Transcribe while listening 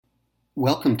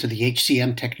Welcome to the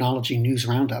HCM Technology News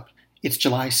Roundup. It's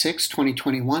July 6,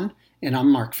 2021, and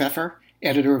I'm Mark Pfeffer,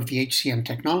 editor of the HCM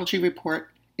Technology Report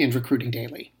and Recruiting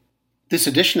Daily. This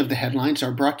edition of the headlines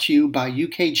are brought to you by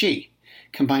UKG,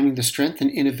 combining the strength and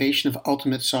innovation of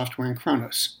Ultimate Software and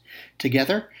Kronos.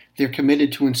 Together, they're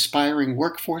committed to inspiring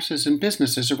workforces and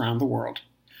businesses around the world.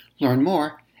 Learn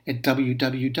more at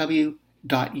www.ukg.com.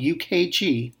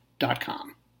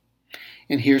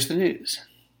 And here's the news.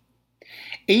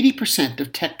 80%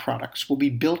 of tech products will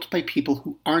be built by people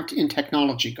who aren't in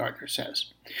technology, Gartner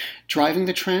says. Driving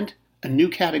the trend, a new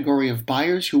category of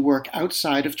buyers who work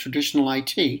outside of traditional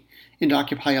IT and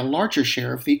occupy a larger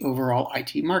share of the overall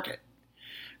IT market.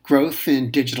 Growth in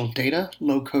digital data,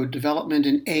 low-code development,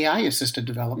 and AI-assisted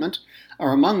development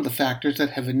are among the factors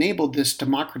that have enabled this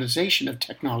democratization of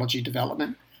technology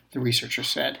development, the researcher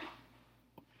said.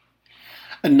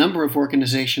 A number of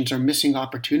organizations are missing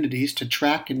opportunities to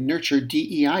track and nurture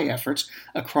DEI efforts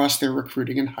across their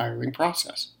recruiting and hiring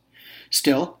process.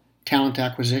 Still, talent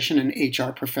acquisition and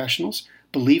HR professionals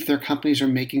believe their companies are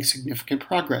making significant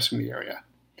progress in the area.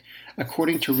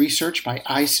 According to research by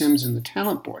iCIMS and the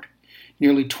Talent Board,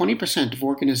 nearly 20% of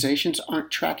organizations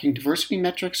aren't tracking diversity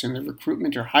metrics in their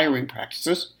recruitment or hiring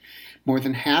practices. More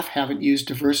than half haven't used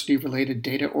diversity-related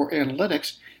data or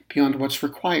analytics beyond what's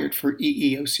required for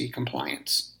EEOC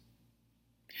compliance.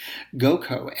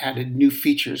 GoCo added new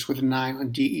features with an eye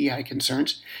on DEI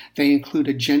concerns. They include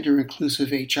a gender-inclusive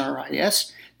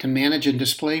HRIS to manage and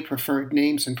display preferred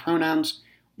names and pronouns,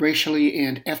 racially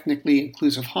and ethnically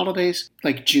inclusive holidays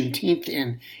like Juneteenth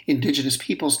and Indigenous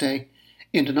Peoples Day,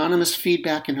 and anonymous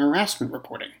feedback and harassment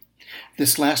reporting.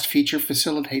 This last feature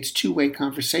facilitates two-way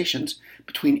conversations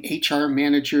between HR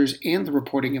managers and the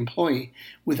reporting employee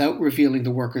without revealing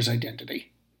the worker's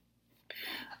identity.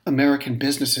 American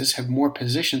businesses have more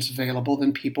positions available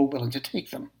than people willing to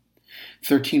take them.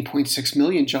 13.6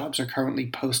 million jobs are currently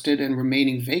posted and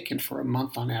remaining vacant for a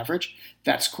month on average.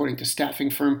 That's according to staffing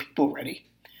firm PeopleReady.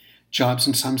 Jobs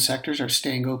in some sectors are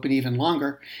staying open even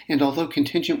longer, and although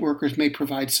contingent workers may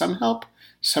provide some help,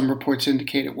 some reports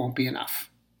indicate it won't be enough.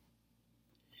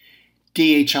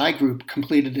 DHI Group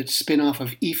completed its spin-off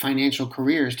of eFinancial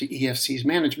Careers to EFC's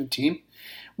management team.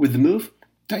 With the move,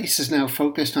 DICE is now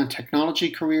focused on technology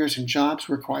careers and jobs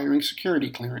requiring security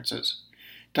clearances.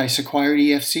 DICE acquired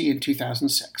EFC in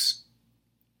 2006.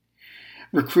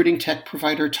 Recruiting tech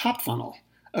provider TopFunnel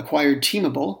acquired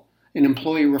Teamable, an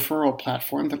employee referral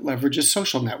platform that leverages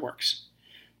social networks.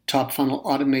 TopFunnel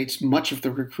automates much of the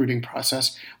recruiting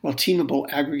process, while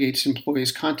Teamable aggregates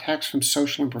employees' contacts from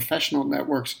social and professional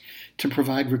networks to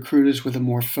provide recruiters with a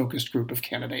more focused group of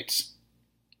candidates.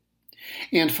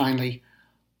 And finally,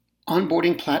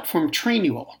 onboarding platform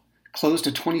Trainual closed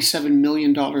a $27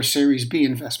 million Series B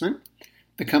investment.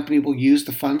 The company will use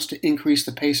the funds to increase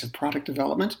the pace of product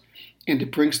development, and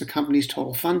it brings the company's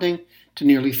total funding to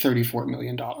nearly $34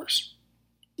 million.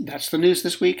 That's the news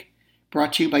this week,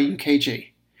 brought to you by UKG.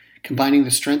 Combining the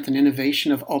strength and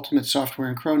innovation of Ultimate Software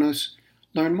and Kronos.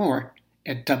 Learn more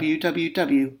at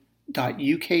www.ukg.com.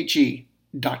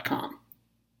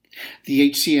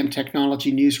 The HCM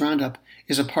Technology News Roundup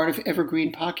is a part of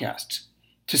Evergreen Podcasts.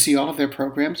 To see all of their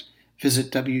programs,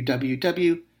 visit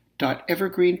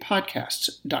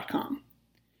www.evergreenpodcasts.com.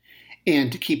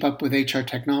 And to keep up with HR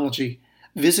technology,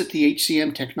 visit the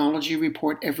HCM Technology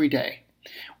Report every day.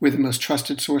 We're the most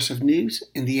trusted source of news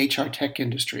in the HR tech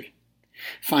industry.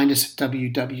 Find us at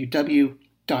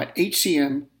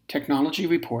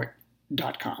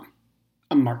www.hcmtechnologyreport.com.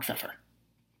 I'm Mark Pfeffer.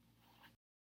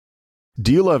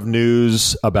 Do you love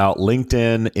news about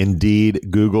LinkedIn, Indeed,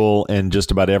 Google, and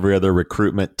just about every other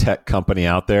recruitment tech company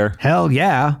out there? Hell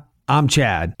yeah. I'm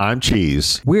Chad. I'm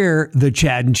Cheese. We're the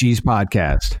Chad and Cheese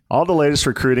Podcast. All the latest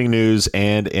recruiting news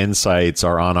and insights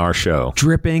are on our show.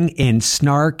 Dripping in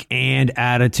snark and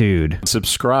attitude.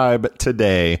 Subscribe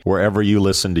today wherever you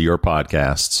listen to your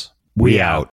podcasts. We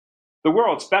out. The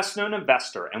world's best-known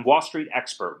investor and Wall Street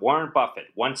expert Warren Buffett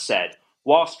once said,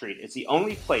 "Wall Street is the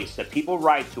only place that people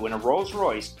ride to in a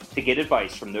Rolls-Royce to get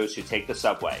advice from those who take the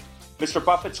subway." Mr.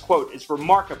 Buffett's quote is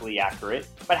remarkably accurate,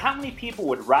 but how many people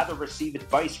would rather receive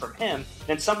advice from him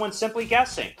than someone simply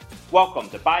guessing? Welcome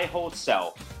to Buy, Hold,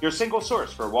 Sell, your single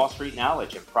source for Wall Street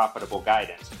knowledge and profitable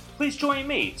guidance. Please join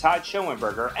me, Todd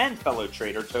Schoenberger, and fellow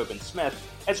trader Tobin Smith,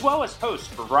 as well as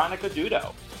host Veronica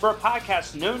Dudo, for a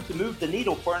podcast known to move the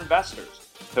needle for investors.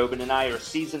 Tobin and I are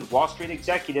seasoned Wall Street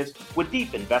executives with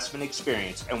deep investment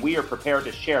experience, and we are prepared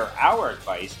to share our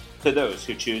advice to those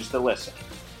who choose to listen.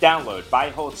 Download Buy,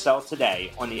 Hold, Sell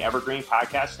today on the Evergreen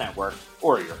Podcast Network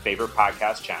or your favorite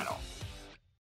podcast channel.